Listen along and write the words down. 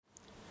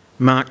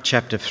Mark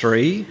chapter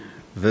 3,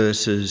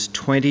 verses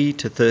 20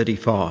 to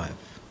 35.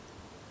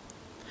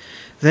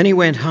 Then he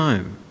went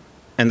home,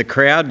 and the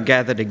crowd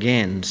gathered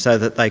again so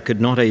that they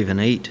could not even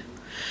eat.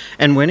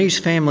 And when his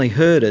family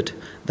heard it,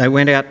 they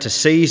went out to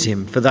seize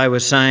him, for they were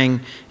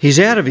saying,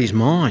 "He's out of his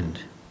mind."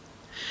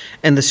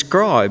 And the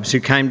scribes who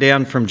came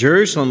down from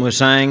Jerusalem were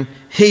saying,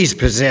 "He's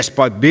possessed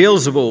by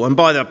Beelzebul, and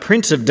by the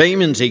prince of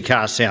demons he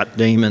casts out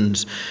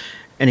demons."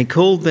 And he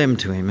called them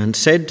to him and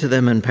said to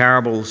them in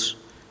parables,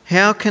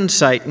 "How can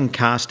Satan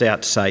cast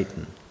out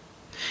Satan?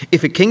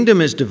 If a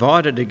kingdom is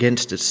divided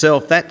against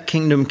itself, that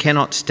kingdom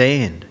cannot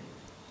stand.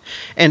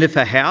 And if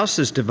a house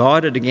is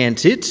divided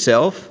against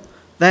itself,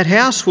 that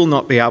house will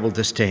not be able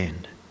to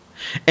stand.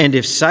 And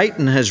if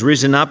Satan has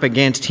risen up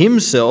against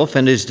himself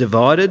and is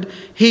divided,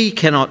 he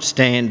cannot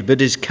stand, but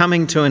is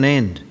coming to an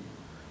end.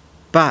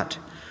 But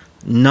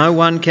no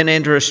one can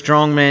enter a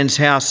strong man's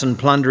house and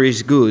plunder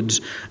his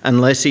goods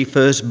unless he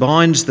first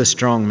binds the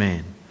strong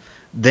man.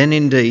 Then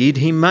indeed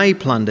he may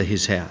plunder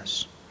his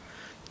house.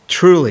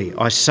 Truly,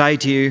 I say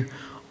to you,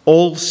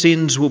 all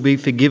sins will be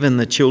forgiven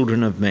the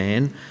children of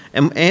man,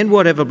 and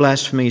whatever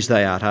blasphemies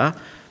they utter,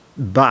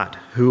 but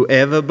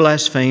whoever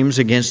blasphemes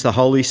against the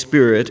Holy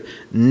Spirit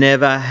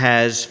never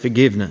has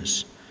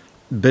forgiveness,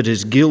 but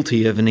is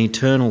guilty of an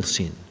eternal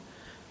sin.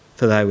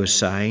 For they were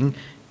saying,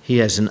 he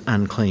has an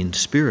unclean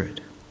spirit.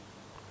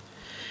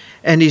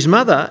 And his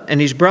mother and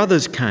his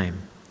brothers came,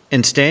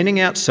 and standing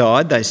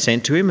outside they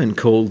sent to him and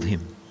called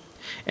him.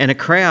 And a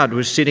crowd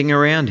was sitting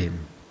around him,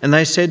 and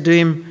they said to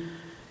him,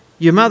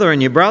 "Your mother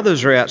and your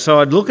brothers are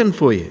outside looking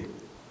for you."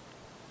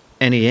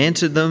 And he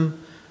answered them,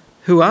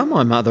 "Who are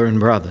my mother and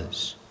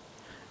brothers?"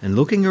 And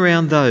looking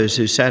around those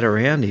who sat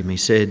around him, he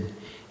said,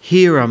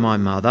 "Here are my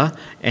mother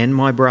and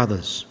my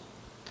brothers.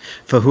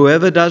 For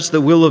whoever does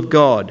the will of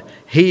God,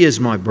 he is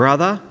my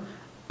brother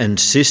and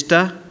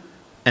sister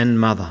and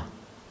mother."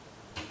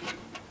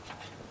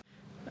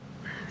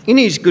 In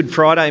his Good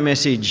Friday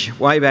message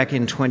way back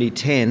in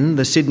 2010,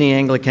 the Sydney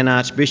Anglican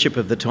Archbishop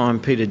of the time,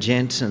 Peter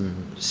Jensen,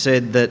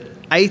 said that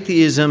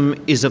atheism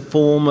is a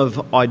form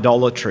of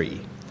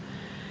idolatry.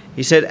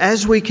 He said,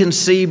 as we can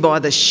see by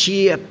the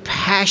sheer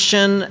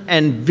passion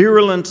and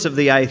virulence of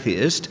the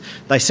atheist,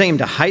 they seem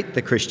to hate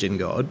the Christian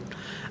God,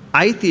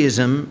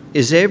 atheism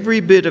is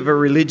every bit of a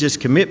religious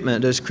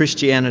commitment as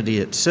Christianity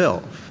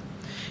itself.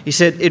 He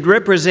said, it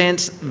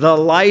represents the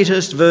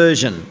latest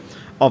version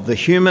of the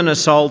human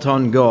assault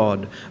on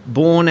God,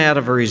 born out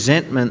of a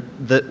resentment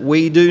that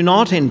we do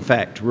not in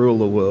fact rule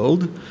the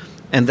world,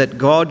 and that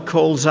God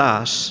calls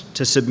us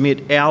to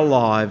submit our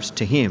lives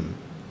to him.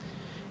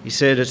 He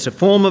said it's a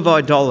form of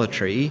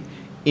idolatry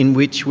in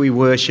which we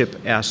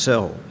worship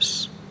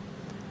ourselves.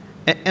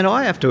 And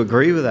I have to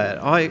agree with that.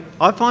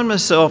 I find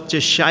myself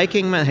just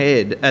shaking my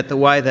head at the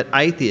way that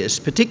atheists,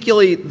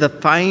 particularly the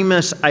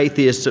famous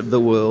atheists of the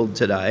world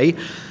today,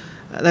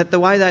 that the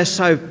way they're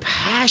so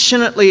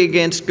passionately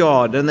against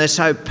God and they're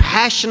so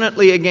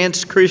passionately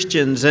against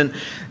Christians, and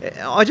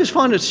I just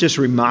find it's just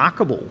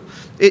remarkable.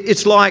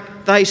 It's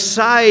like they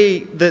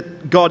say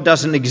that God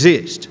doesn't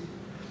exist,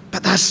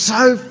 but they're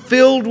so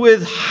filled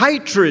with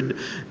hatred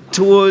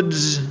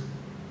towards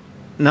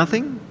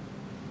nothing.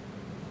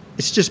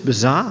 It's just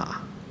bizarre.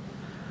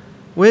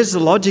 Where's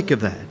the logic of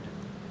that?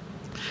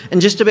 And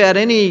just about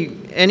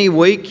any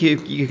week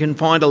you can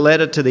find a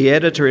letter to the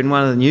editor in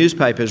one of the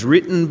newspapers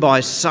written by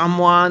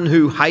someone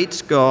who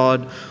hates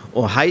God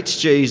or hates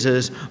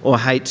Jesus or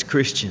hates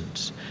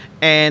Christians.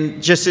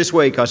 And just this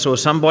week I saw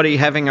somebody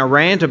having a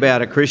rant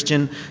about a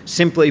Christian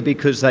simply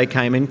because they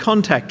came in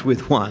contact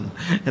with one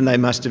and they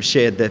must have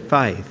shared their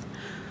faith.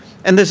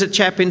 And there's a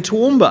chap in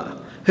Toowoomba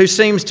who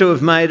seems to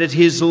have made it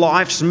his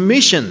life's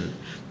mission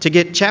to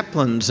get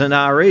chaplains and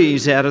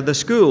REs out of the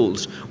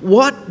schools.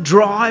 What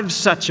drives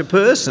such a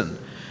person?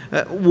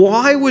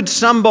 Why would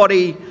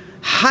somebody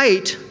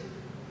hate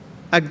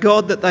a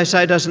God that they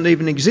say doesn't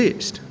even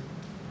exist?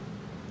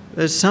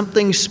 There's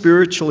something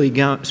spiritual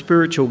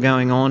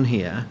going on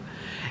here,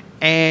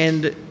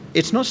 and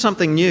it's not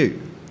something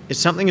new. It's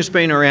something that's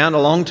been around a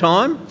long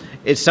time.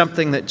 It's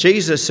something that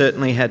Jesus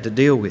certainly had to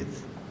deal with.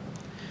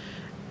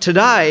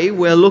 Today,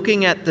 we're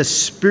looking at the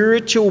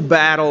spiritual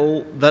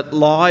battle that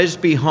lies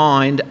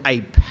behind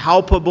a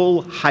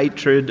palpable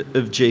hatred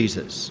of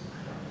Jesus.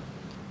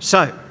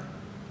 So,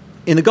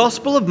 in the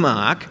Gospel of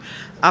Mark,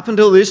 up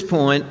until this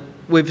point,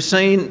 we've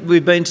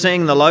been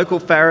seeing the local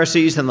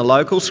Pharisees and the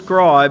local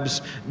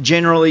scribes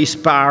generally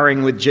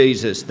sparring with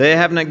Jesus. They're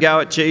having a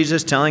go at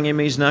Jesus, telling him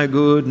he's no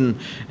good,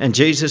 and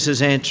Jesus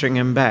is answering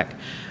him back.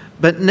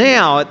 But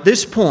now, at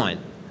this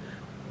point,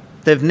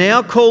 they've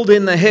now called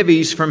in the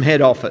heavies from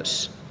head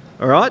office.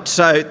 All right,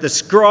 so the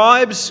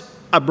scribes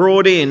are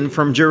brought in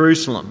from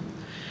Jerusalem,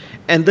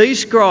 and these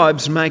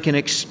scribes make an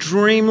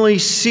extremely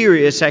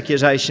serious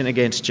accusation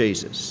against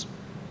Jesus.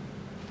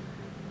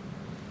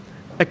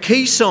 A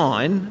key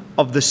sign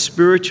of the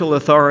spiritual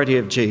authority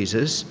of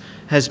Jesus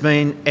has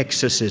been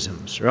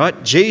exorcisms,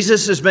 right?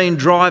 Jesus has been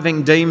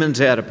driving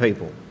demons out of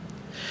people.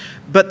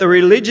 But the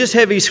religious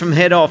heavies from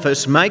head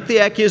office make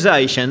the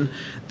accusation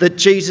that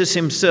Jesus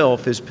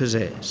himself is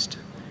possessed.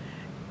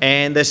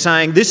 And they're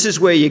saying this is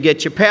where you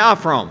get your power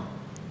from.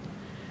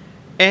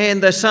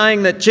 And they're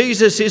saying that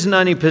Jesus isn't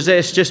only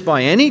possessed just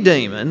by any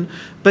demon,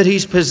 but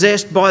he's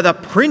possessed by the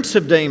prince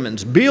of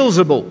demons,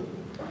 Beelzebul.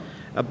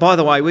 By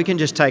the way, we can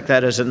just take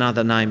that as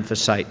another name for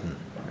Satan,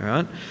 all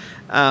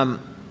right?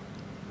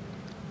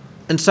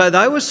 And so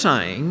they were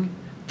saying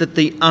that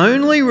the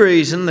only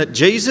reason that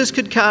Jesus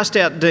could cast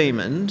out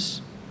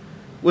demons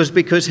was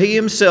because he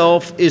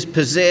himself is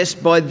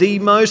possessed by the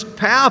most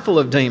powerful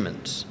of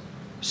demons,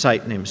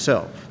 Satan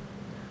himself.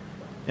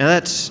 Now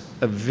that's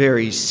a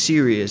very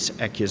serious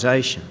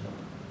accusation.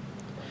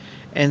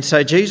 And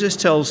so Jesus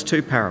tells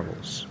two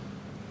parables.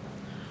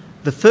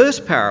 The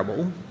first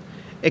parable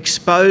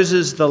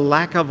exposes the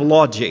lack of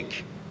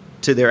logic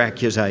to their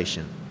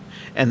accusation.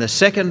 And the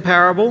second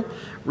parable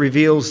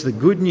reveals the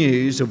good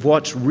news of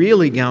what's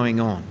really going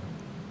on.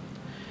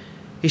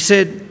 He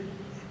said,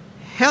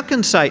 how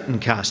can Satan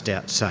cast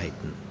out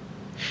Satan?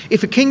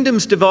 If a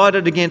kingdom's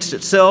divided against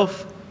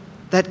itself,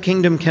 that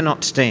kingdom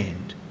cannot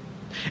stand.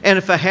 And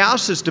if a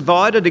house is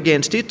divided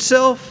against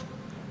itself,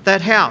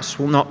 that house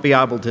will not be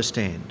able to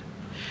stand.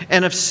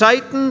 And if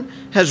Satan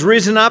has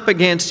risen up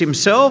against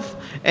himself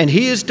and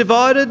he is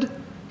divided,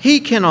 he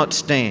cannot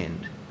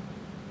stand,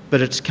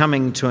 but it's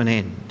coming to an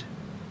end.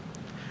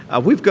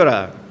 We've got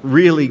a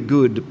really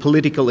good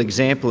political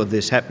example of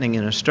this happening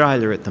in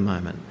Australia at the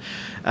moment.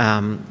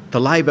 The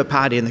Labor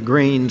Party and the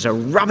Greens are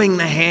rubbing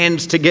their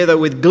hands together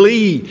with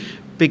glee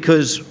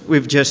because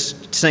we've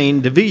just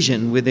seen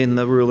division within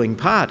the ruling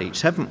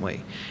parties, haven't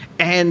we?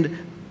 And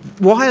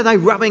why are they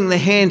rubbing their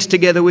hands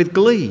together with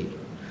glee?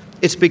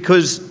 It's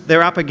because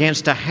they're up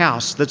against a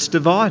house that's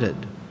divided.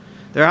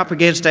 They're up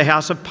against a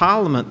House of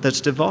Parliament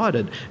that's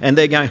divided. And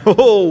they're going,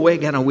 oh, we're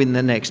going to win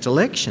the next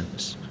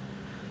elections.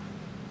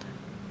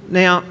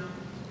 Now,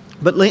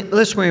 but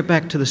let's bring it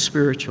back to the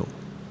spiritual.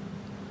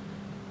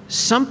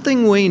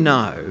 Something we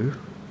know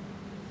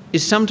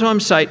is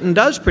sometimes Satan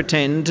does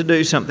pretend to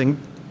do something,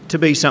 to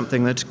be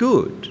something that's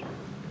good.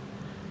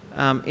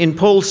 In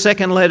Paul's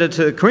second letter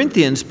to the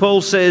Corinthians,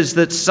 Paul says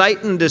that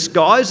Satan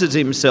disguises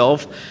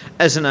himself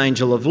as an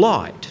angel of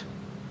light.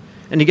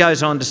 And he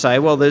goes on to say,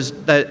 well,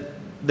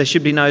 there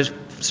should be no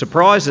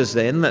surprises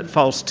then that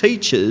false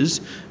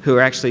teachers, who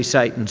are actually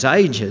Satan's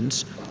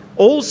agents,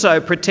 also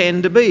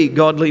pretend to be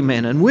godly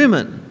men and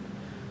women.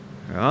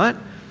 All right?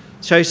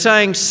 So he's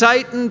saying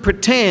Satan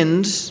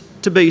pretends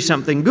to be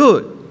something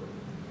good.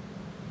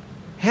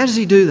 How does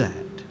he do that?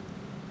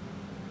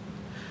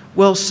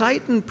 Well,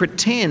 Satan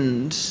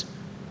pretends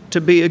to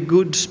be a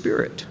good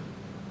spirit,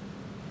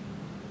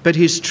 but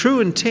his true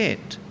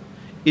intent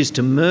is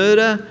to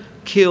murder,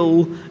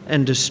 kill,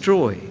 and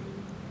destroy.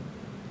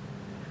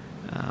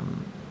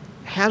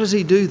 How does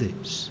he do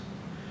this?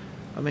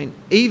 I mean,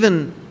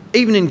 even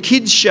in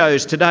kids'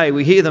 shows today,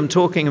 we hear them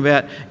talking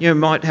about,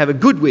 might have a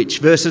good witch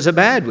versus a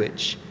bad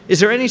witch. Is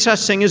there any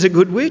such thing as a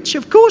good witch?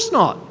 Of course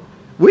not.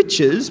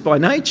 Witches, by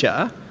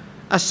nature,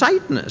 are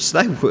Satanists.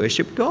 They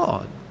worship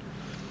God.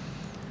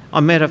 I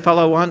met a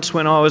fellow once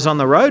when I was on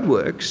the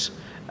roadworks,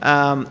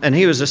 and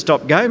he was a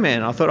stop-go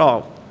man. I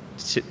thought,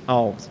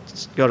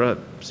 got a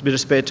bit of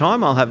spare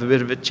time, I'll have a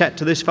bit of a chat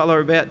to this fellow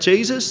about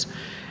Jesus.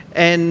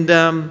 And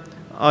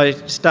I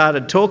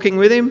started talking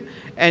with him,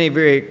 and he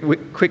very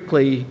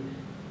quickly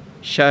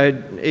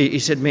he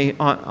said to me,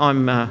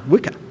 I'm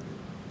Wicca.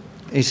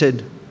 I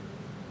said,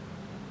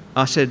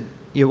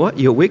 you're what?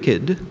 You're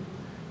wicked?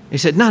 He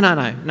said, no,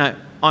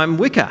 I'm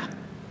Wicca.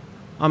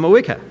 I'm a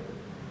Wicca.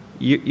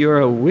 You're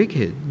a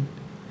wicked?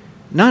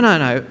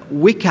 No,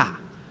 Wicca.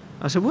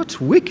 I said, what's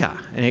Wicca?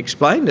 And he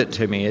explained it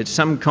to me. It's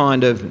some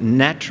kind of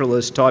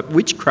naturalist type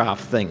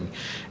witchcraft thing.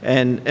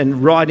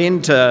 And right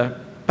into,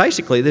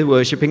 basically, they're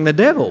worshipping the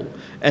devil.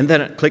 And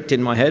then it clicked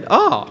in my head,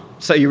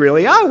 so you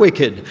really are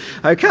wicked.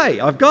 Okay,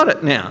 I've got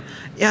it now.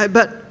 Yeah,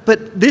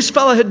 but this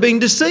fellow had been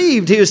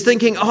deceived. He was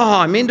thinking,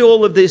 I'm into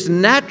all of this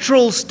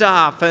natural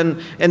stuff and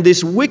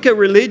this Wicca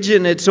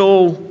religion, it's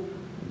all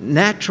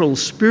natural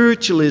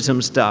spiritualism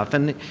stuff.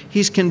 And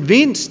he's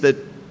convinced that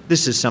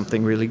this is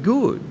something really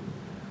good.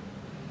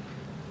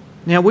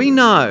 Now, we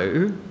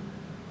know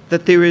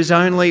that there is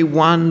only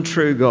one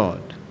true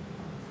God,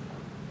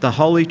 the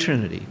Holy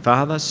Trinity,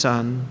 Father,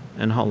 Son,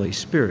 and Holy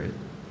Spirit.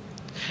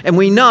 And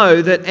we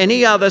know that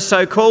any other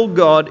so-called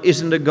God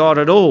isn't a God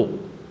at all,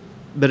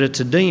 but it's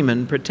a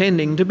demon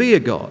pretending to be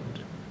a God.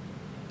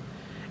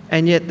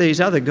 And yet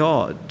these other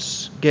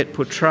gods get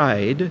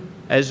portrayed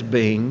as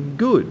being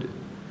good.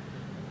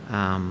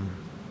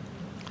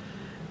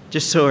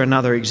 Just saw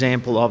another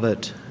example of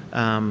it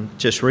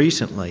just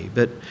recently,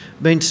 but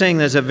been seeing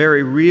there's a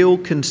very real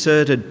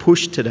concerted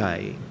push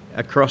today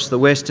across the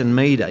Western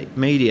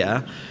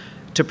media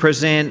to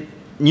present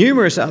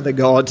numerous other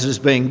gods as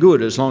being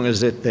good, as long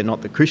as they're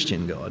not the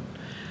Christian God.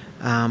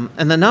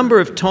 And the number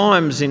of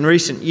times in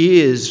recent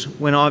years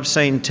when I've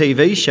seen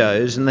TV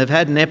shows and they've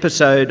had an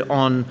episode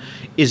on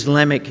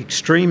Islamic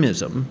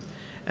extremism,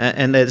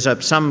 and there's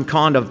some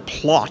kind of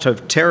plot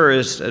of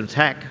terrorist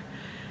attack,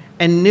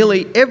 and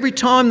nearly every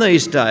time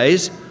these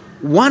days,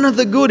 one of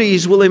the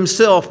goodies will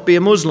himself be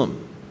a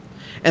Muslim.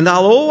 And they'll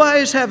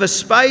always have a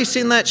space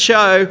in that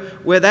show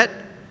where that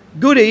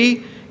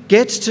goody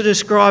gets to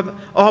describe,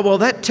 oh, well,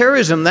 that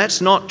terrorism, that's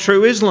not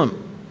true Islam,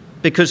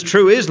 because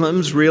true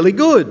Islam's really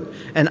good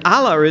and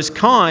Allah is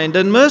kind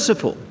and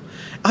merciful.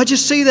 I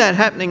just see that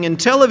happening in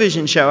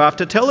television show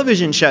after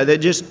television show. They're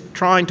just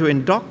trying to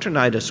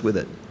indoctrinate us with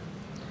it.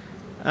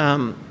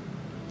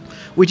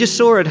 We just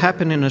saw it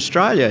happen in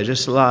Australia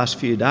just the last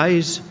few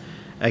days.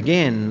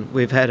 Again,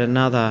 we've had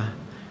another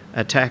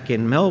attack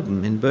in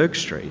Melbourne, in Bourke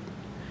Street.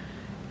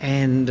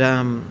 And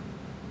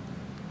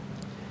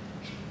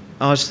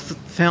I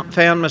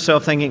found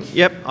myself thinking,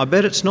 yep, I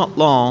bet it's not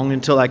long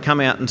until they come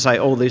out and say,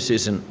 oh, this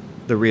isn't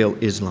the real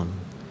Islam.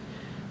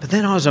 But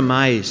then I was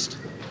amazed.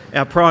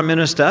 Our Prime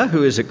Minister,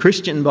 who is a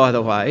Christian, by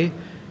the way,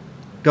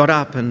 got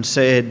up and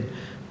said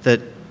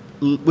that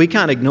we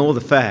can't ignore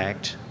the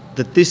fact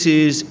that this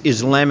is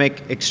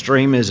Islamic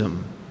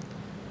extremism.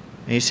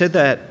 And he said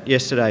that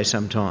yesterday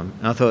sometime.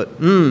 And I thought,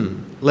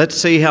 let's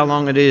see how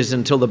long it is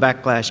until the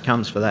backlash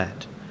comes for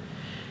that.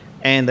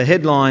 And the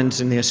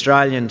headlines in The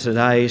Australian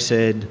today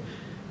said,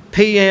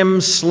 PM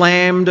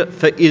slammed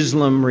for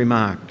Islam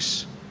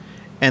remarks.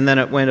 And then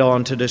it went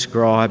on to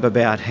describe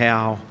about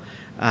how,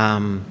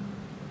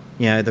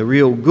 the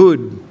real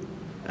good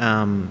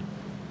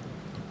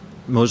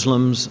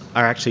Muslims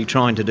are actually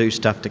trying to do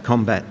stuff to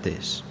combat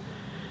this.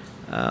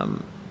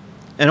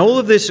 And all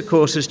of this, of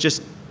course, is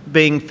just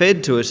being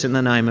fed to us in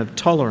the name of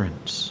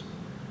tolerance.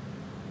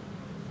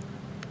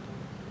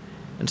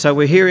 And so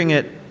we're hearing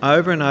it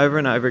over and over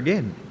and over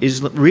again.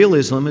 Real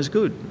Islam is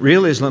good.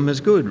 Real Islam is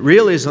good.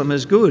 Real Islam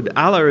is good.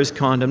 Allah is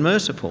kind and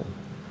merciful.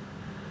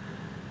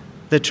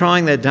 They're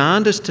trying their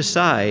darndest to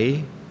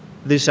say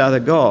this other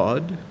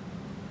God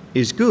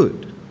is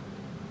good.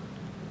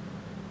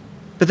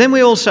 But then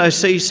we also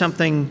see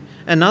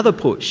another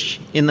push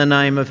in the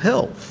name of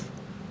health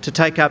to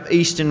take up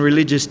Eastern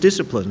religious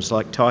disciplines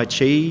like Tai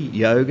Chi,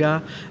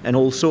 yoga, and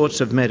all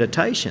sorts of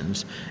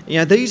meditations.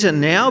 These are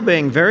now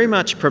being very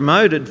much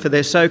promoted for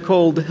their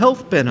so-called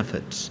health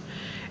benefits.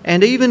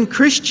 And even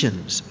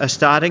Christians are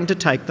starting to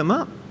take them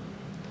up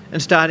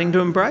and starting to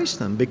embrace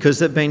them because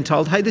they've been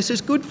told, hey, this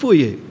is good for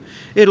you.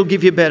 It'll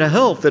give you better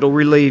health. It'll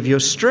relieve your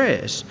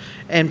stress.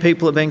 And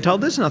people are being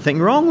told there's nothing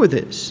wrong with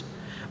this.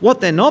 What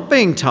they're not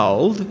being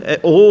told,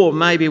 or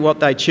maybe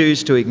what they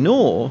choose to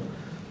ignore,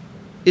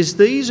 is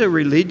these are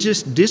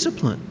religious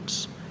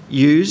disciplines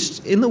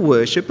used in the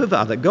worship of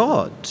other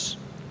gods.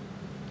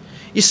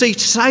 You see,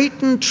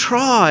 Satan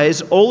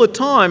tries all the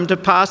time to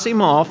pass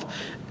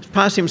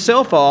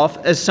himself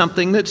off as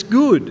something that's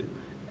good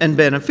and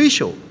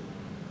beneficial.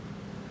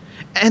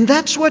 And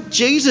that's what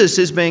Jesus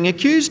is being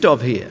accused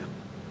of here.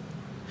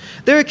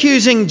 They're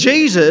accusing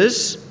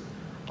Jesus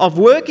of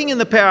working in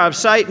the power of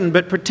Satan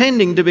but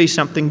pretending to be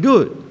something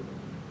good.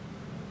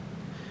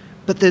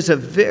 But there's a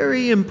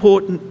very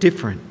important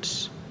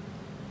difference.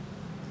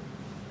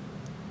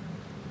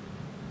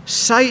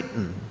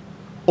 Satan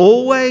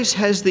always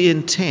has the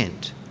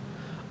intent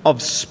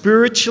of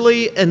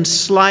spiritually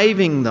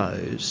enslaving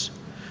those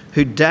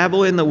who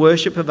dabble in the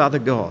worship of other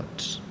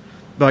gods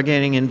by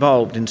getting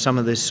involved in some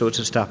of this sorts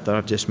of stuff that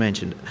I've just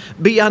mentioned.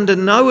 Be under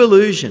no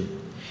illusion,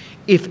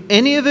 if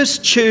any of us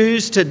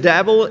choose to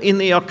dabble in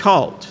the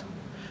occult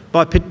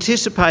by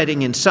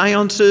participating in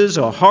seances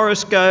or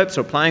horoscopes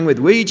or playing with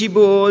Ouija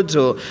boards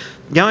or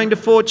going to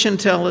fortune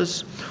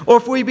tellers, or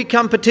if we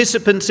become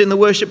participants in the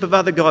worship of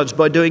other gods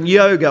by doing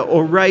yoga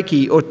or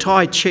Reiki or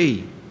Tai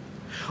Chi,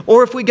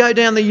 or if we go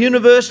down the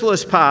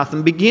universalist path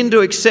and begin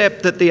to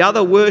accept that the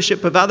other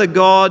worship of other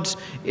gods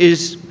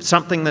is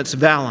something that's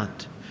valid.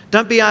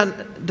 Don't be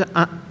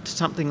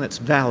something that's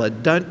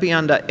valid. Don't be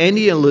under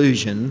any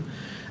illusion.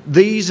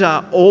 These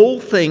are all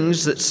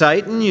things that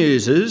Satan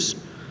uses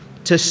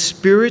to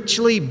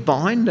spiritually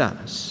bind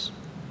us.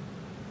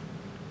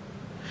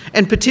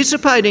 And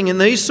participating in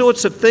these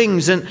sorts of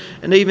things and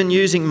even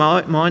using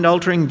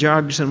mind-altering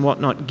drugs and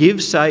whatnot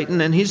gives Satan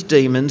and his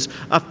demons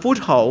a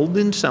foothold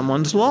in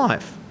someone's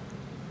life.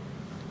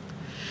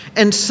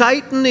 And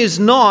Satan is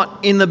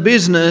not in the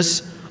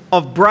business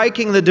of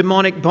breaking the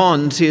demonic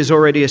bonds he has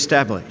already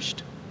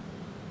established.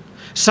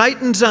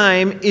 Satan's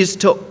aim is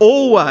to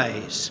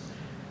always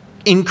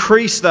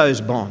increase those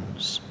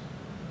bonds.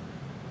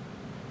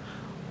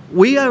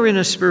 We are in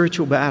a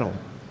spiritual battle.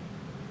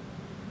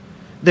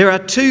 There are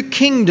two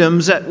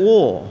kingdoms at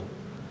war,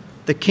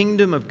 the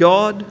kingdom of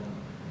God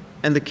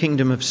and the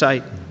kingdom of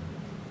Satan.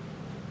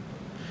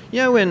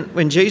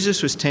 When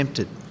Jesus was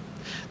tempted,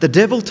 the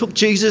devil took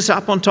Jesus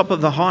up on top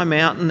of the high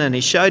mountain and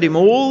he showed him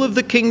all of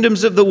the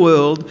kingdoms of the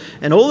world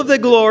and all of their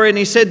glory, and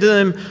he said to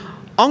them,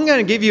 I'm going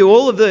to give you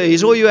all of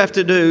these. All you have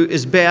to do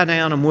is bow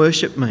down and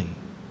worship me.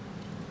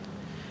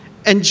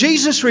 And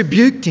Jesus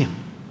rebuked him.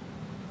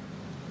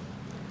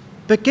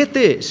 But get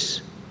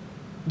this,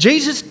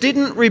 Jesus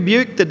didn't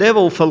rebuke the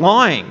devil for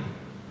lying.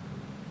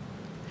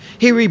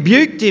 He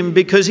rebuked him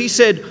because he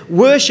said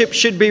worship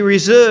should be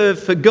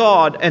reserved for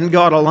God and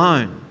God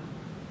alone.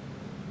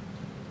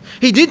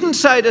 He didn't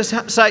say to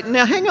Satan,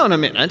 now hang on a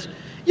minute,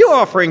 you're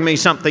offering me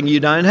something you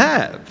don't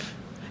have.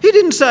 He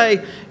didn't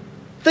say,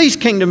 These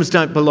kingdoms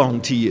don't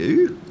belong to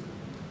you.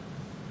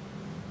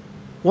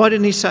 Why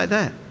didn't he say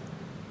that?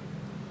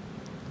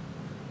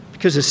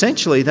 Because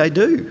essentially they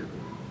do.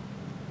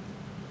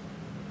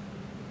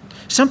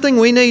 Something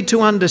we need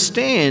to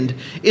understand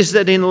is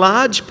that in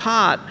large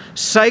part,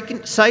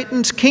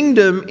 Satan's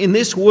kingdom in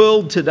this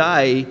world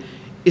today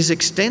is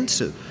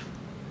extensive.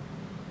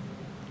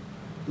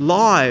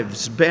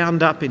 Lives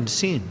bound up in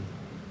sin,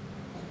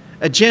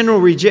 a general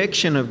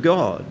rejection of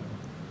God,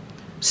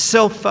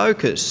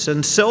 self-focus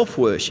and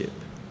self-worship,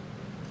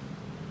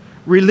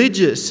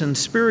 religious and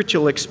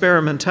spiritual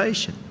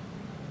experimentation,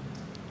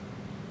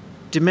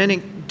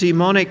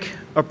 demonic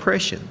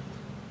oppression,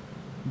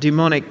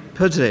 demonic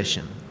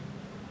possession.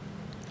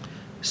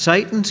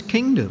 Satan's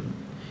kingdom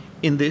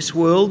in this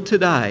world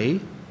today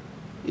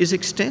is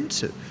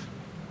extensive.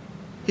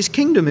 His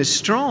kingdom is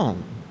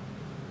strong,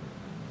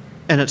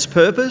 and its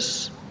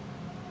purpose?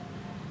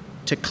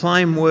 To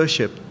claim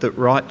worship that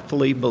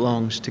rightfully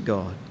belongs to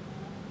God.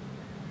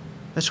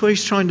 That's what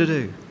he's trying to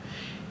do.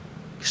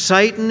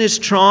 Satan is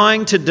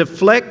trying to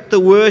deflect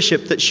the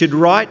worship that should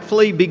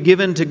rightfully be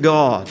given to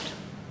God,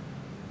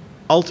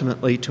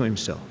 ultimately to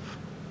himself.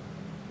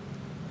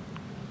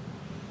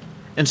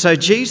 And so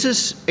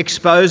Jesus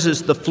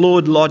exposes the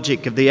flawed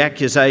logic of the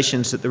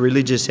accusations that the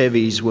religious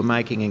heavies were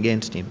making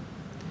against him.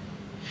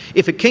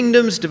 If a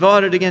kingdom's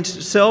divided against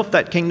itself,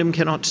 that kingdom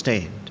cannot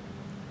stand.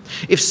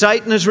 If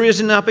Satan has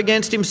risen up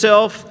against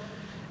himself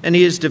and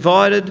he is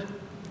divided,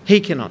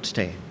 he cannot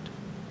stand.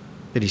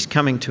 But he's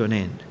coming to an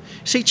end.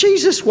 See,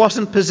 Jesus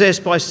wasn't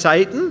possessed by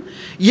Satan.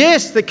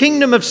 Yes, the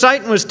kingdom of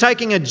Satan was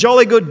taking a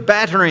jolly good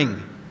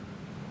battering,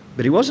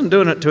 but he wasn't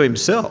doing it to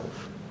himself.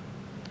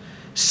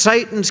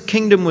 Satan's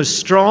kingdom was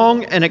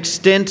strong and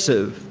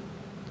extensive,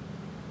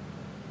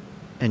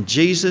 and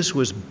Jesus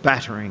was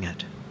battering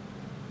it.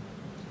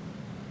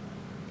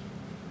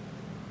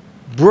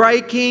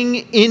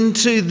 Breaking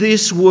into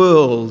this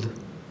world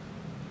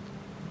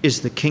is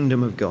the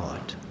kingdom of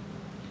God.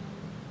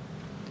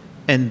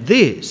 And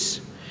this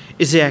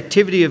is the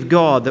activity of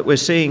God that we're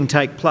seeing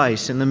take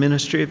place in the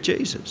ministry of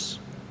Jesus.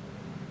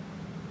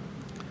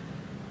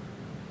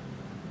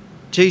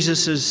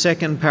 Jesus'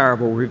 second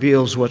parable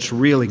reveals what's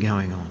really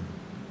going on.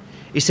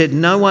 He said,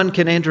 "No one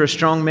can enter a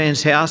strong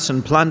man's house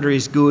and plunder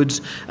his goods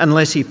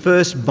unless he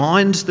first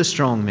binds the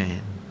strong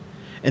man,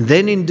 and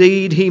then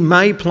indeed he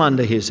may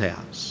plunder his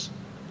house."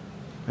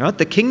 Right?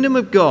 The kingdom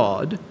of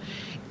God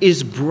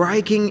is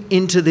breaking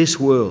into this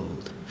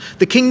world.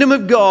 The kingdom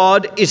of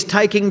God is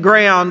taking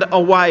ground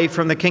away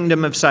from the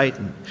kingdom of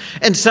Satan.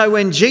 And so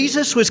when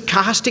Jesus was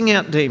casting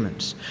out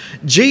demons,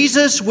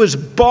 Jesus was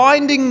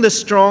binding the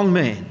strong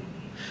man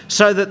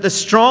so that the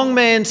strong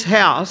man's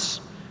house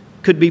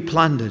could be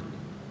plundered.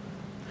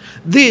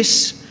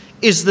 This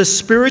is the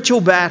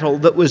spiritual battle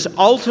that was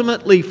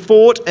ultimately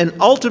fought and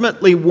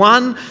ultimately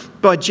won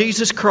by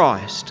Jesus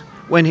Christ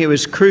when he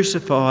was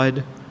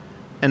crucified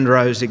and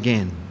rose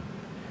again,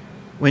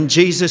 when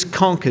Jesus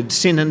conquered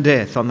sin and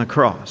death on the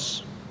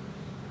cross.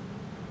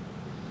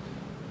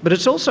 But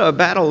it's also a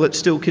battle that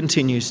still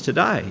continues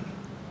today.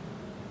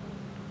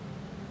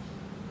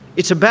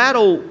 It's a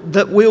battle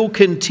that will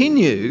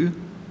continue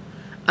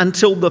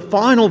until the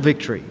final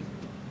victory,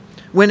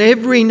 when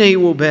every knee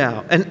will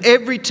bow and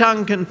every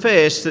tongue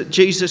confess that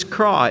Jesus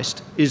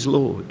Christ is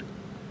Lord.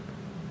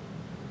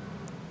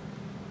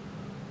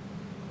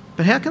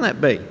 But how can that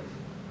be?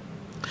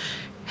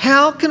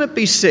 How can it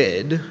be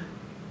said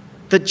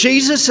that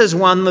Jesus has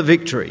won the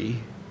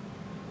victory,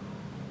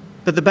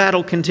 but the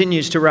battle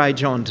continues to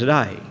rage on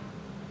today?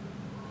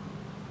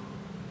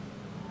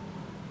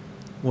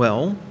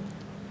 Well,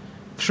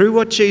 through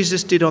what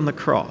Jesus did on the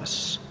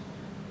cross,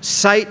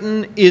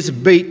 Satan is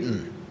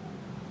beaten.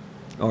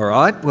 All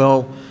right,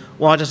 well,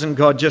 why doesn't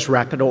God just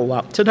wrap it all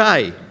up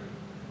today?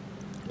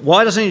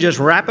 Why doesn't he just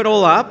wrap it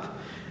all up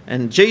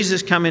and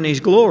Jesus come in his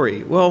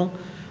glory? Well,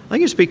 I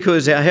think it's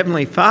because our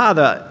Heavenly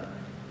Father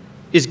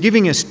is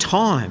giving us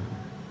time.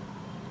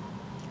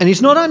 And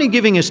he's not only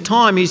giving us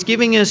time, he's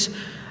giving us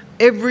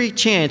every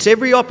chance,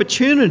 every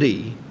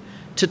opportunity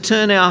to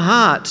turn our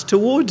hearts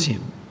towards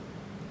him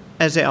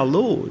as our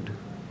Lord.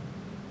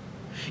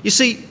 You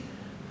see,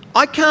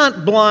 I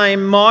can't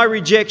blame my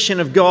rejection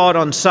of God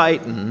on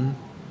Satan,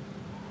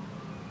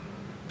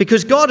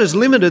 because God has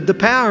limited the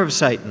power of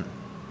Satan.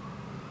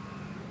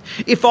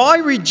 If I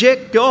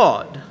reject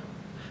God,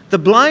 the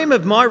blame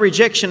of my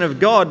rejection of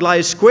God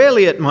lays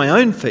squarely at my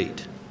own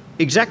feet,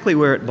 exactly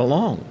where it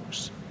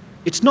belongs.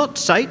 It's not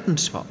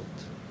Satan's fault.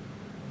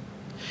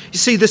 You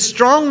see, the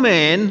strong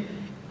man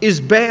is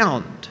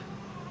bound.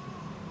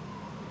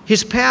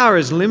 His power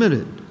is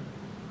limited.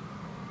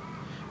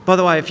 By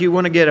the way, if you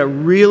want to get a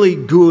really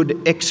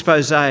good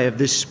expose of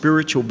this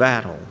spiritual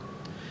battle,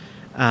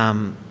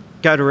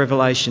 go to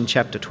Revelation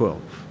chapter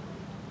 12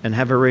 and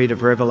have a read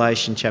of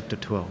Revelation chapter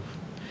 12.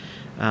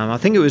 I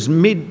think it was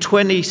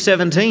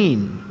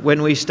mid-2017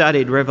 when we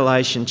studied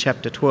Revelation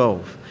chapter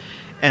 12.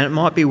 And it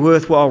might be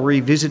worthwhile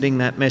revisiting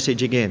that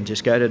message again.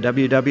 Just go to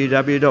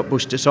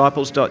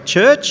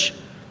www.bushdisciples.church,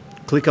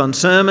 Click on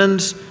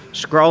sermons,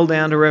 scroll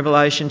down to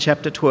Revelation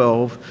chapter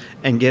 12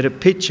 and get a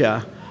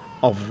picture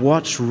of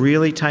what's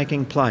really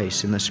taking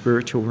place in the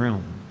spiritual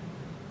realm.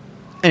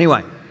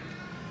 Anyway,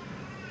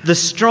 the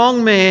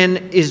strong man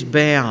is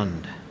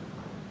bound.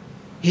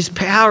 His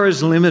power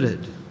is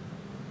limited.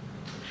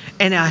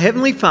 And our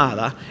Heavenly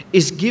Father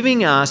is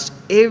giving us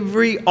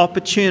every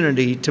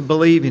opportunity to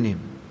believe in Him.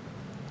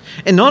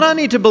 And not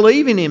only to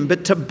believe in Him,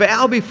 but to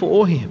bow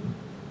before Him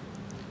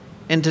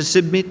and to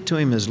submit to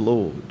Him as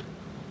Lord.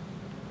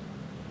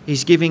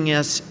 He's giving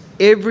us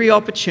every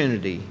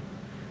opportunity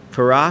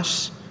for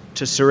us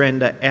to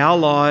surrender our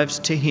lives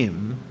to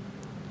Him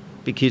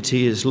because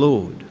He is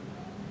Lord.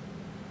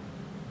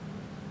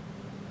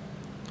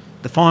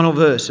 The final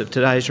verse of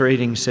today's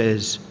reading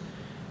says,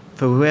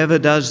 "For whoever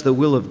does the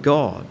will of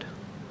God,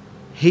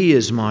 he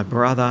is my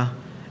brother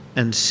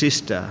and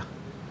sister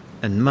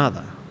and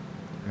mother."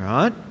 All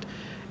right?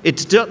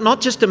 It's not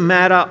just a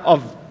matter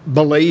of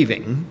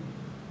believing.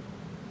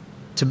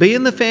 To be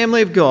in the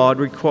family of God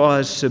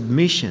requires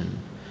submission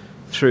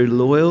through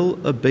loyal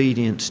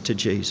obedience to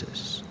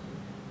Jesus.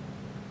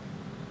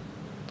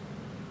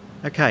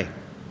 Okay,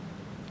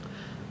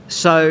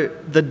 so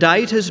the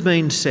date has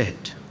been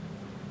set.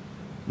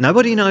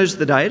 Nobody knows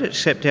the date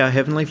except our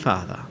Heavenly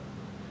Father.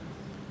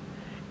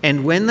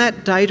 And when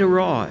that date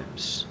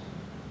arrives,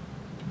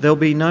 there'll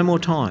be no more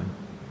time.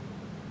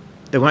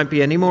 There won't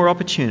be any more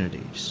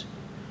opportunities.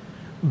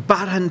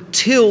 But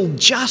until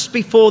just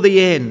before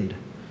the end,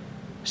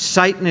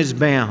 Satan is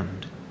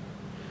bound.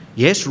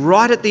 Yes,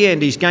 right at the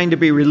end, he's going to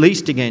be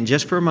released again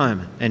just for a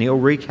moment, and he'll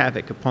wreak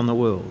havoc upon the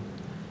world.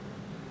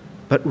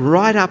 But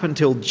right up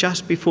until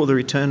just before the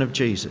return of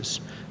Jesus,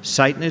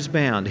 Satan is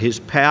bound. His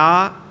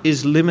power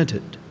is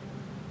limited.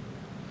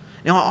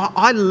 Now,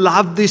 I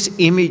love this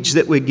image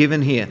that we're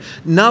given here.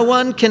 No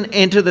one can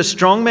enter the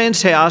strong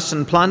man's house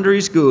and plunder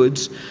his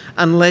goods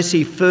unless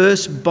he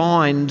first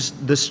binds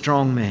the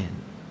strong man.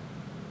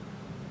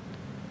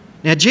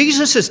 Now,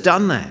 Jesus has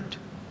done that.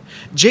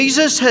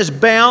 Jesus has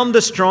bound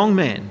the strong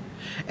man.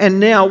 And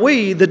now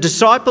we, the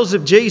disciples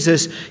of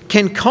Jesus,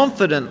 can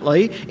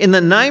confidently, in the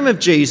name of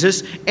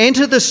Jesus,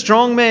 enter the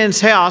strong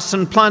man's house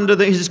and plunder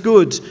his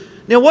goods.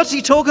 Now, what's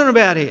he talking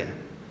about here?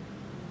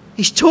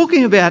 He's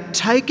talking about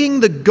taking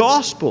the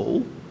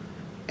gospel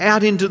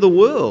out into the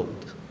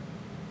world.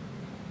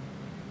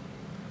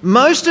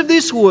 Most of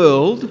this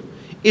world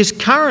is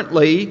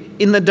currently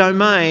in the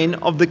domain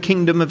of the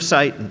kingdom of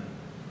Satan.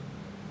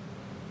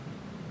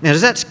 Now,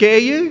 does that scare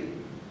you?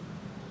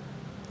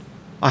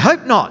 I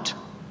hope not.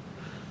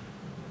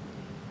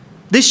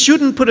 This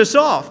shouldn't put us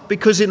off,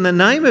 because in the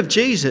name of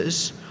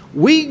Jesus,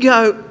 we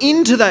go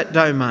into that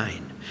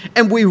domain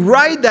and we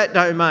raid that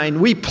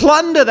domain. We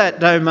plunder that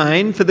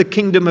domain for the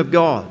kingdom of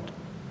God.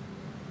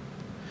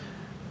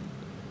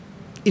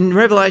 In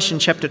Revelation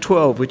chapter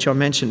 12, which I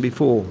mentioned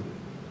before,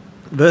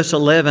 verse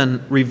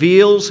 11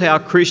 reveals how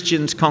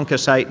Christians conquer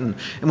Satan.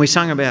 And we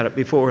sung about it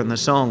before in the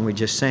song we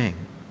just sang.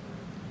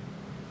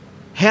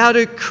 How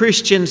do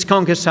Christians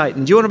conquer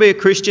Satan? Do you want to be a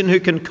Christian who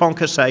can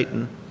conquer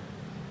Satan?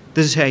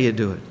 This is how you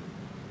do it.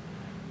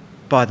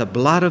 By the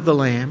blood of the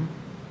Lamb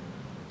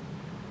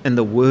and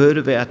the word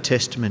of our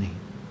testimony.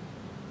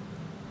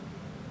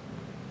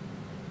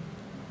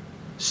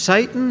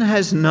 Satan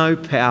has no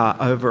power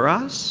over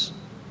us.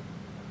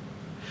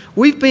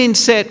 We've been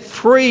set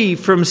free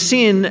from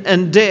sin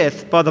and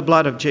death by the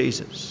blood of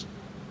Jesus.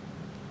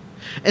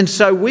 And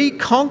so we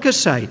conquer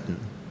Satan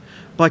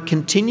by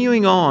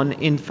continuing on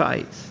in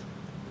faith.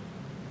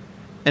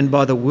 And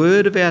by the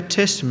word of our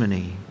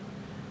testimony,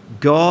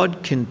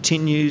 God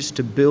continues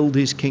to build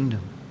His kingdom.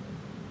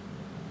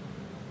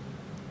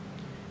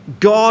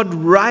 God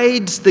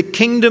raids the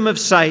kingdom of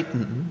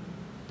Satan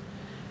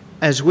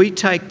as we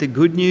take the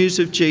good news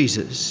of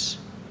Jesus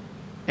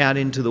out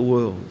into the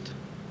world.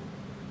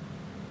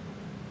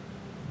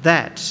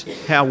 That's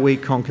how we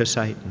conquer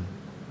Satan.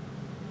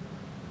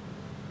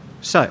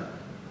 So,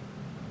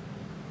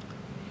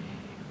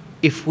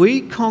 if we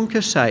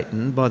conquer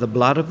Satan by the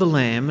blood of the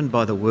Lamb and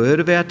by the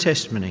word of our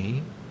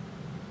testimony,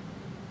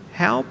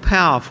 how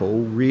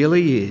powerful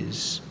really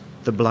is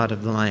the blood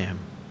of the Lamb?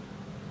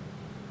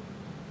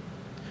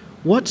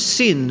 What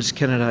sins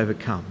can it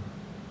overcome?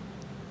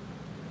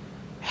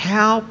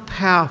 How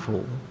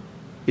powerful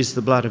is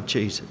the blood of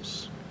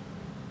Jesus?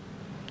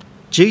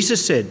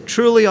 Jesus said,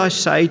 "Truly I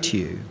say to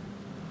you,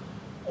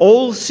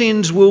 all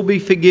sins will be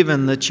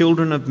forgiven the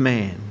children of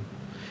man,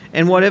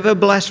 and whatever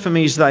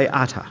blasphemies they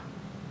utter.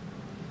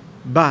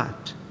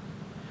 But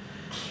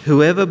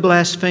whoever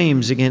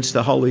blasphemes against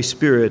the Holy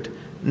Spirit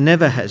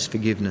never has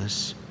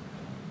forgiveness,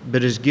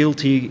 but is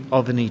guilty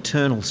of an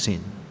eternal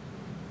sin."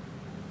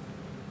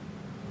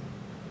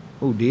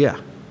 Oh dear.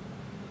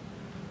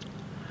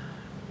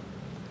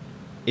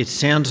 It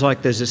sounds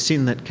like there's a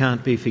sin that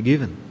can't be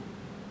forgiven.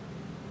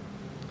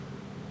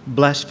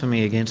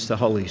 Blasphemy against the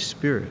Holy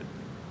Spirit.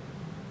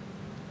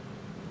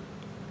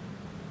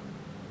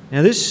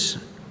 Now this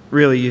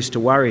really used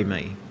to worry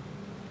me,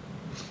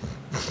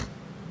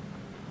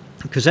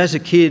 because as a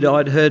kid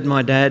I'd heard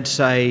my dad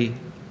say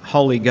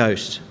Holy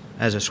Ghost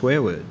as a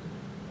swear word.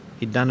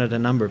 He'd done it a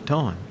number of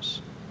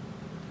times.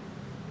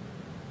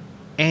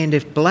 And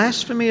if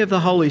blasphemy of the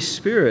Holy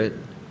Spirit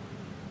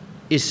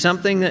is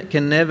something that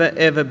can never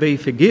ever be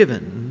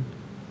forgiven,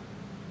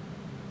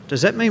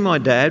 does that mean my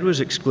dad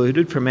was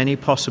excluded from any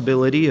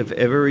possibility of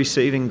ever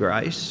receiving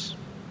grace?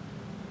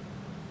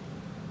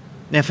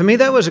 Now, for me,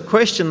 that was a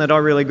question that I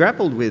really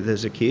grappled with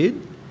as a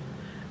kid,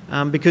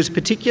 because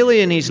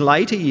particularly in his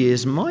later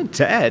years, my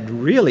dad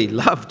really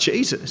loved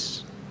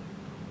Jesus.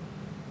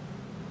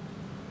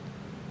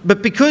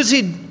 But because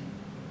he'd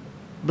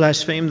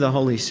blasphemed the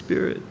Holy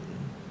Spirit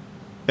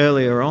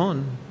earlier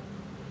on,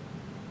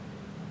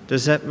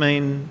 does that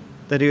mean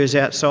that he was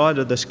outside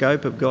of the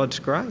scope of God's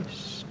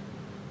grace?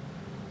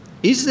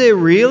 Is there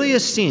really a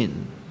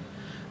sin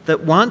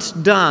that once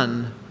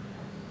done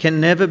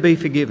can never be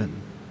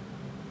forgiven?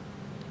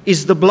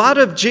 Is the blood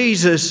of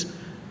Jesus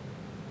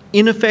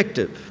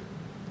ineffective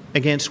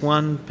against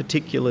one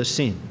particular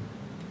sin?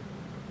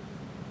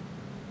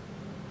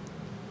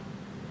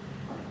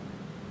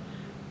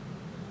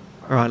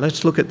 All right,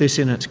 let's look at this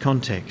in its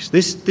context.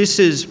 This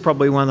is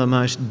probably one of the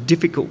most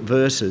difficult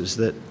verses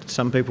that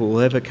some people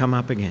will ever come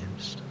up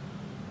against.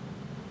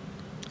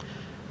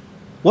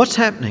 What's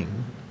happening?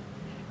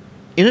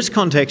 In its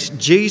context,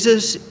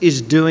 Jesus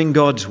is doing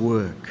God's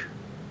work.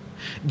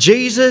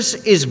 Jesus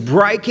is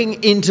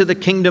breaking into the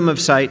kingdom of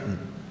Satan.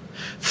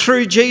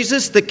 Through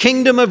Jesus, the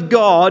kingdom of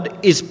God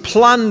is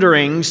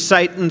plundering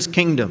Satan's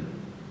kingdom.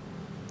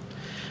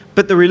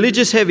 But the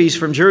religious heavies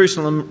from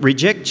Jerusalem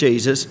reject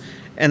Jesus,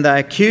 and they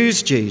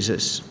accuse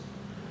Jesus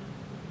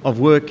of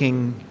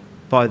working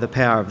by the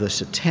power of the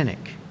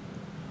satanic.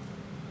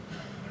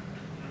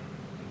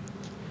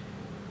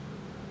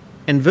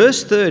 And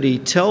verse 30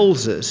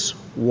 tells us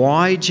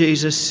why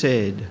Jesus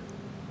said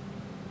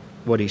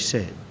what he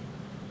said.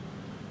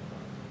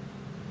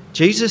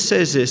 Jesus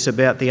says this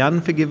about the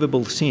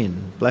unforgivable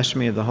sin,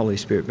 blasphemy of the Holy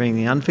Spirit being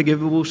the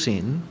unforgivable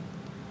sin.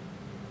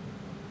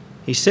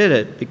 He said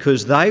it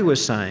because they were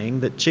saying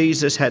that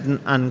Jesus had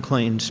an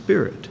unclean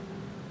spirit.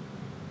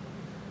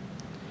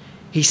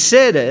 He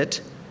said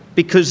it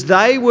because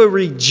they were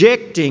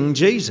rejecting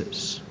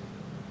Jesus.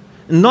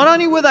 Not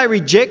only were they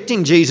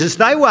rejecting Jesus,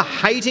 they were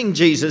hating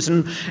Jesus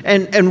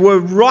and were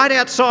right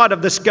outside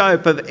of the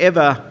scope of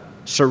ever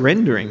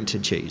surrendering to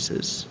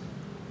Jesus.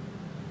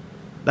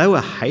 They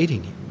were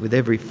hating him with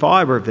every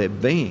fibre of their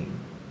being.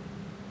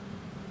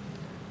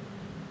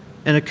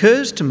 And it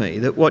occurs to me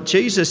that what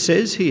Jesus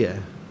says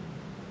here,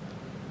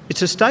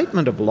 it's a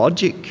statement of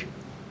logic.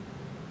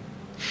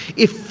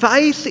 If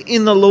faith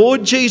in the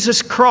Lord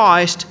Jesus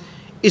Christ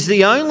is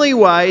the only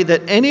way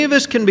that any of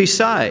us can be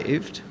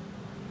saved,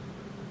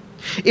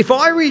 if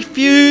I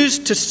refuse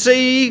to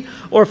see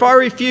or if I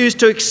refuse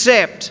to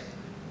accept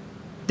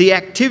the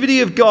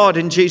activity of God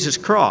in Jesus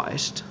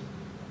Christ,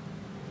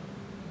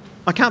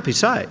 I can't be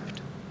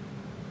saved.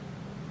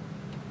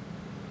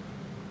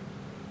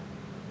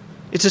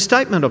 It's a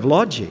statement of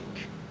logic.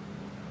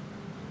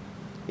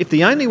 If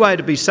the only way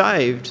to be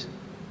saved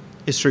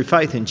is through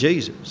faith in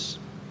Jesus,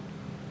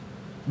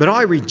 but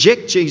I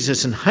reject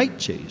Jesus and hate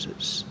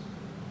Jesus,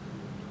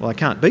 well, I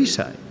can't be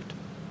saved.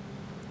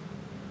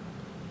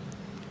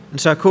 And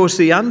so, of course,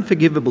 the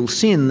unforgivable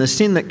sin, the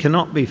sin that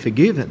cannot be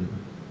forgiven,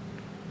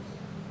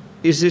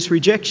 is this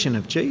rejection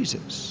of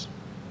Jesus.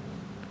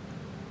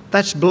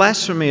 That's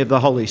blasphemy of the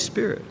Holy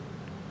Spirit.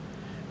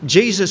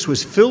 Jesus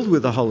was filled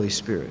with the Holy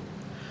Spirit.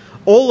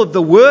 All of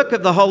the work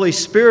of the Holy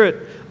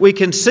Spirit we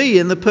can see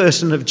in the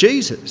person of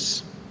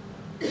Jesus.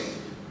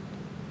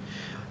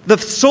 The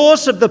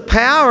source of the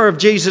power of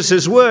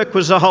Jesus' work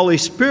was the Holy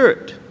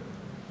Spirit.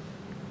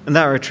 And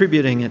they were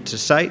attributing it to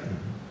Satan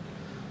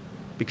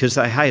because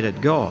they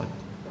hated God.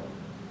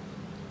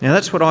 Now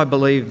that's what I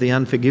believe the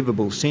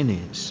unforgivable sin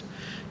is.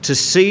 To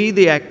see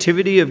the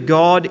activity of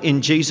God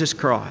in Jesus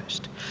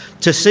Christ.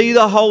 To see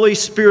the Holy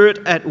Spirit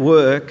at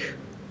work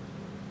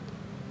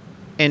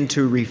and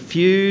to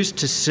refuse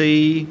to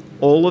see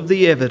all of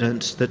the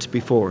evidence that's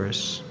before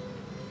us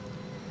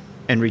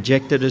and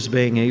reject it as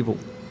being evil.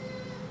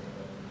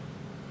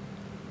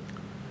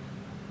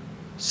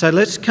 So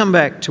let's come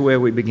back to where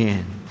we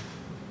began.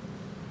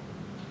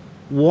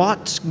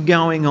 What's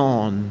going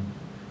on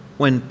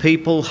when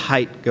people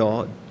hate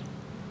God?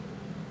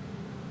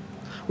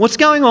 What's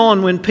going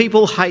on when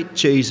people hate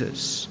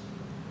Jesus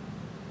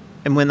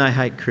and when they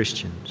hate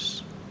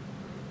Christians?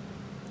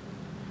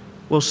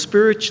 Well,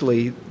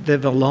 spiritually,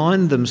 they've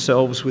aligned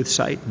themselves with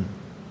Satan.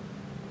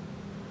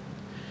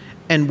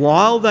 And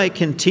while they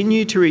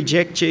continue to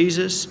reject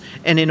Jesus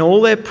and in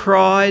all their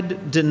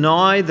pride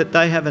deny that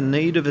they have a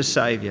need of a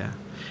Saviour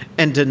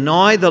and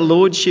deny the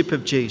lordship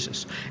of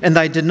Jesus and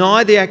they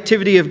deny the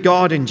activity of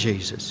God in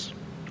Jesus,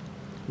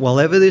 while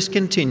ever this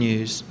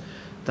continues,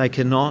 they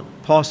cannot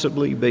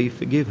possibly be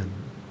forgiven.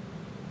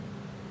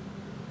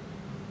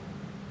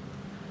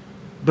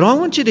 But I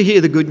want you to hear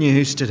the good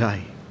news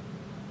today.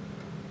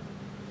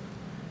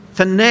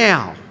 For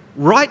now,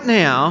 right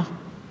now,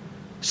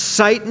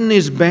 Satan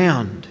is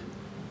bound.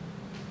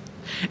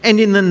 And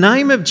in the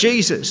name of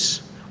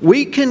Jesus,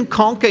 we can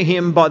conquer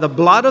him by the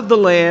blood of the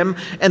Lamb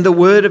and the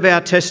word of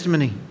our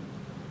testimony.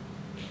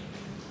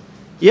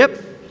 Yep,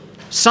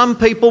 some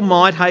people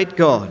might hate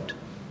God,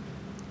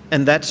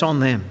 and that's on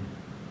them.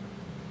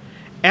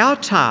 Our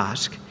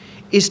task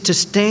is to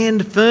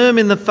stand firm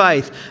in the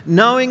faith,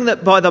 knowing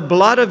that by the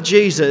blood of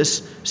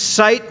Jesus,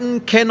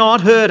 Satan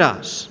cannot hurt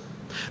us.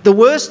 The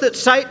worst that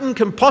Satan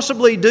can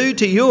possibly do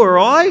to you or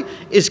I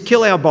is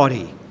kill our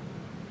body.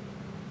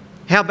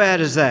 How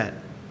bad is that?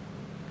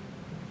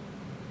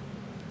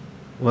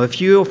 Well, if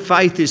your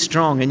faith is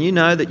strong and you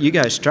know that you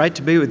go straight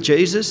to be with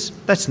Jesus,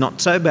 that's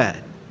not so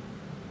bad.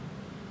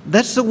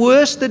 That's the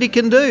worst that he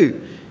can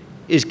do,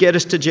 is get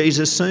us to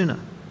Jesus sooner.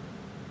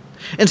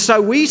 And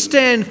so we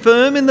stand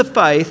firm in the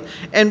faith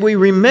and we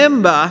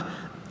remember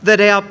that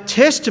our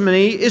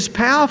testimony is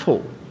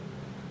powerful.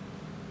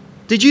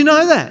 Did you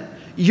know that?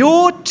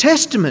 Your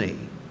testimony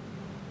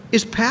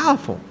is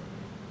powerful.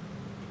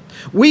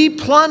 We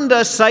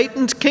plunder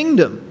Satan's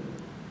kingdom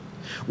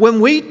when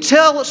we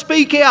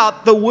speak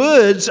out the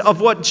words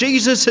of what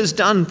Jesus has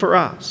done for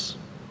us.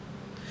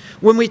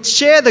 When we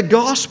share the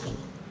gospel.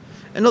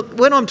 And look,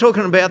 when I'm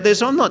talking about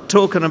this, I'm not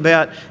talking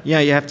about, you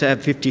have to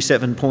have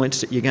 57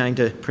 points that you're going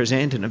to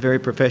present in a very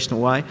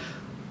professional way.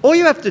 All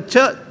you have to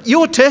tell,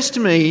 your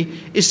testimony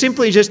is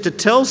simply just to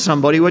tell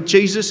somebody what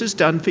Jesus has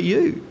done for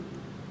you.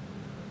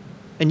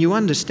 And you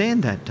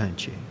understand that,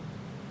 don't you?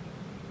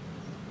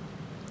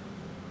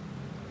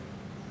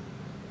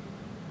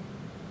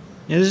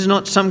 Now, this is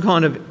not some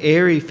kind of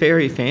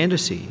airy-fairy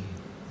fantasy.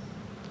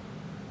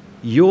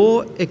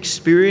 Your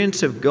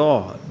experience of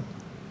God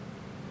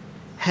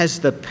has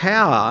the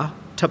power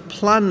to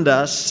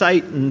plunder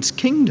Satan's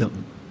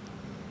kingdom.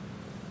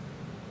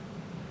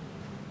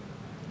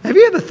 Have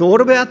you ever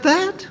thought about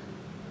that?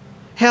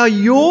 How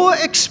your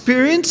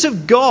experience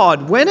of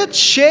God, when it's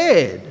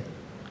shared,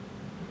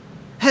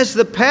 has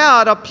the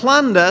power to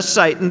plunder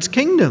Satan's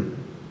kingdom.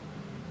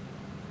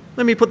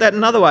 Let me put that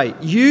another way.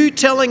 You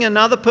telling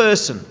another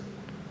person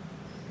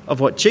of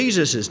what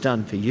Jesus has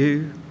done for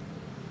you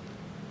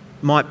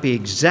might be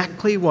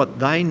exactly what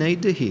they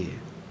need to hear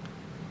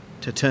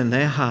to turn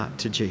their heart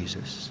to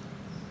Jesus.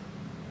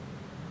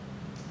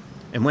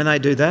 And when they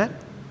do that,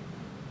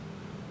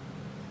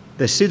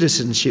 their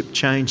citizenship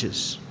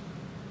changes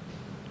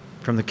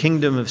from the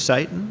kingdom of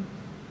Satan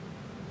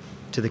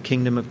to the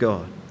kingdom of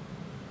God.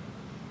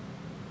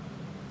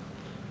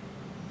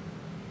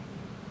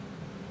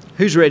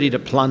 Who's ready to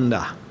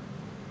plunder?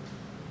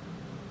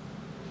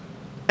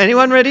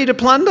 Anyone ready to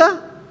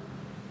plunder?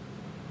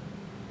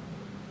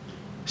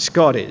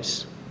 Scott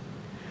is.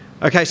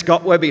 Okay,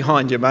 Scott, we're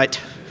behind you,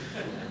 mate.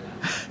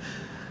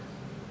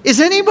 Is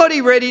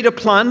anybody ready to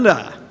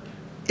plunder?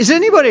 Is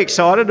anybody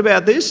excited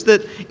about this?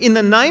 That in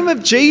the name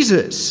of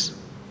Jesus,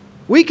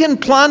 we can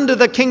plunder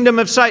the kingdom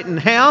of Satan.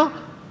 How?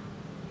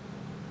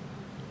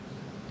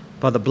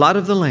 By the blood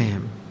of the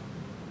Lamb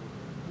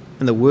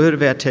and the word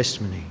of our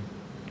testimony.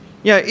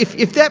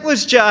 If that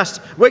was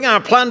just, we're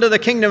going to plunder the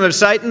kingdom of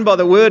Satan by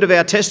the word of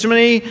our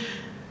testimony,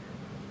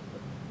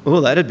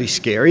 well, that'd be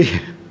scary.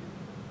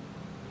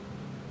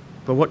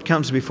 But what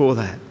comes before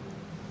that?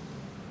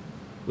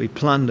 We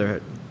plunder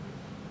it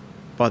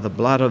by the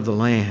blood of the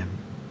Lamb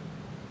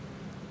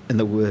and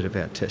the word of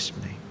our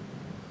testimony.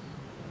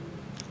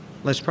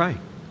 Let's pray.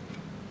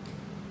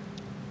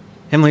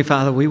 Heavenly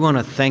Father, we want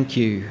to thank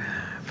you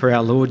for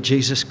our Lord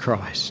Jesus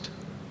Christ.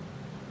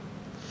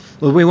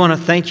 Lord, we want to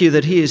thank you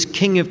that he is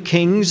King of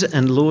Kings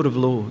and Lord of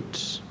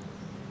Lords.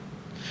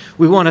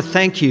 We want to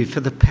thank you for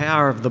the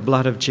power of the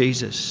blood of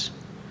Jesus.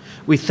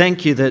 We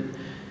thank you that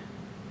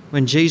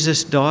when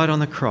Jesus died on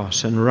the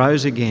cross and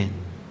rose again,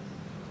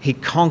 he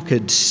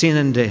conquered sin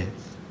and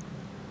death.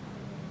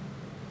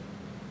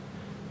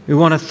 We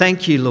want to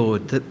thank you,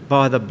 Lord, that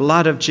by the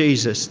blood of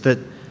Jesus that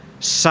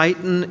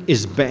Satan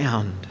is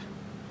bound.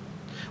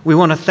 We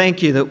want to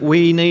thank you that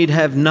we need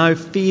have no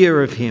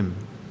fear of him,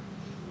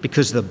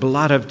 because the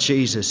blood of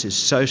Jesus is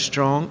so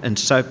strong and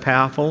so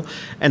powerful,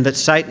 and that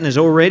Satan is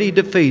already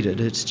defeated.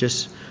 He's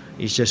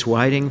just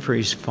waiting for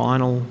his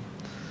final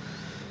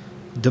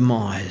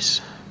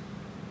demise.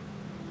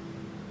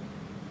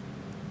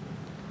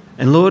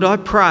 And Lord, I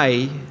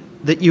pray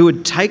that you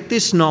would take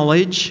this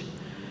knowledge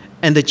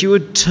and that you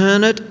would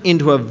turn it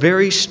into a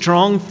very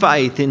strong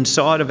faith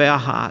inside of our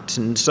hearts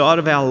and inside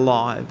of our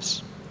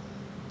lives,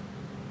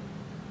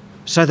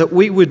 so that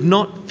we would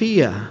not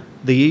fear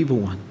the evil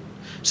one.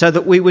 So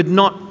that we would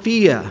not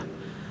fear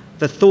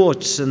the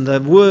thoughts and the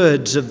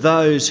words of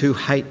those who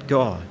hate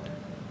God.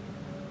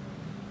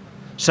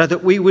 So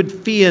that we would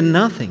fear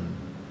nothing.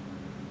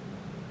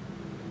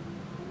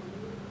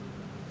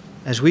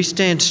 As we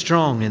stand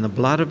strong in the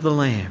blood of the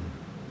Lamb,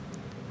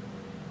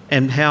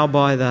 and how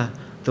by the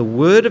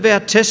word of our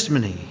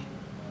testimony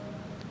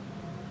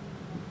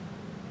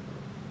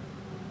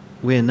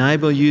we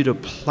enable you to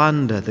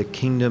plunder the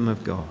kingdom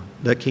of God,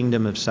 the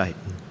kingdom of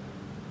Satan.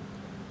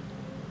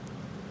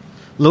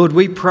 Lord,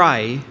 we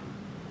pray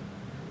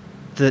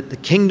that the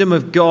kingdom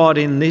of God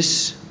in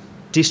this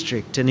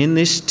district and in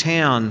this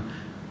town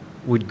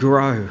would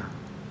grow.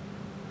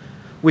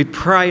 We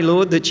pray,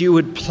 Lord, that you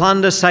would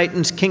plunder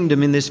Satan's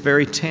kingdom in this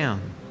very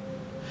town.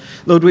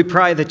 Lord, we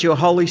pray that your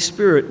Holy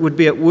Spirit would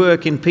be at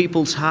work in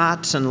people's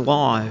hearts and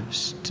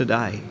lives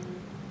today.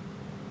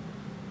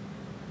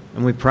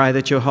 And we pray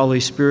that your Holy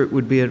Spirit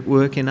would be at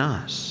work in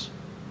us,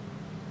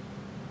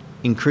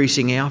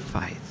 increasing our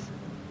faith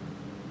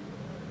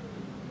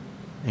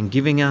and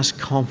giving us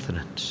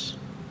confidence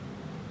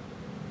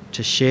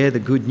to share the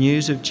good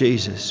news of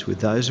Jesus with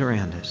those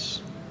around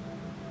us.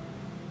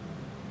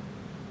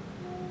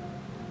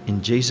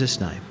 In Jesus'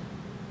 name,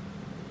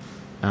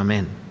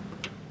 amen.